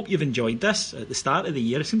 So I hope you've enjoyed this at the start of the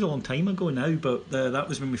year. It seems a long time ago now, but that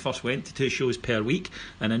was when we first went to 2 shows per week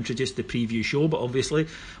and introduced the preview show. But obviously,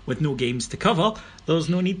 with no games to cover, there's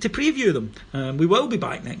no need to preview them. We will be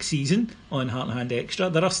back next season on Heart and Hand Extra.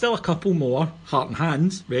 There are still a couple more Heart and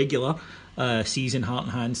Hands, regular season Heart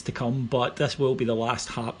and Hands to come, but this will be the last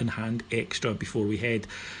Heart and Hand Extra before we head.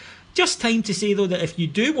 Just time to say though that if you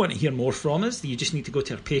do want to hear more from us, you just need to go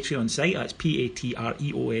to our Patreon site. That's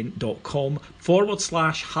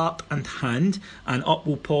patreon.com/Heart and Hand, and up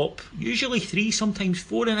will pop usually 3, sometimes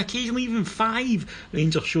 4, and occasionally even 5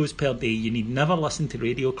 Rangers shows per day. You need never listen to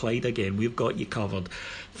Radio Clyde again. We've got you covered.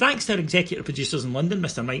 Thanks to our executive producers in London,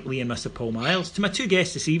 Mr. Mike Lee and Mr. Paul Miles. To my 2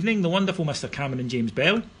 guests this evening, the wonderful Mr. Cameron James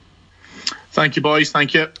Bell. Thank you, boys.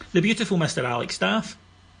 Thank you. The beautiful Mr. Alex Staff.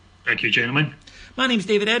 Thank you, gentlemen. My name's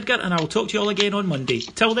David Edgar, and I will talk to you all again on Monday.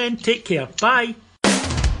 Till then, take care. Bye.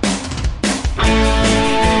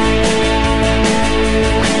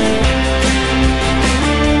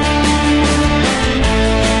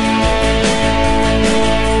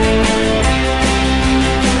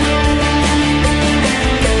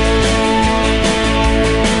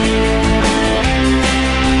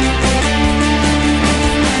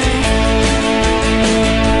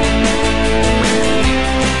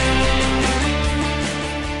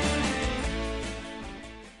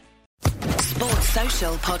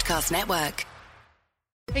 Podcast Network.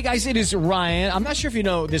 Hey guys, it is Ryan. I'm not sure if you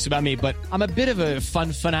know this about me, but I'm a bit of a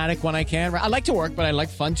fun fanatic when I can. I like to work, but I like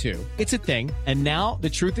fun too. It's a thing. And now the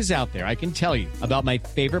truth is out there. I can tell you about my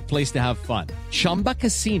favorite place to have fun. Chumba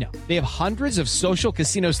Casino. They have hundreds of social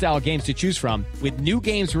casino style games to choose from with new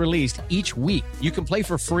games released each week. You can play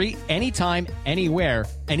for free anytime, anywhere.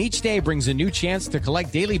 And each day brings a new chance to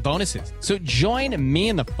collect daily bonuses. So join me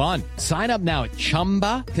in the fun. Sign up now at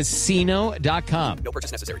ChumbaCasino.com. No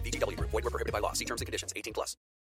purchase necessary. VGW Group. Void where prohibited by law. See terms and conditions. 18+.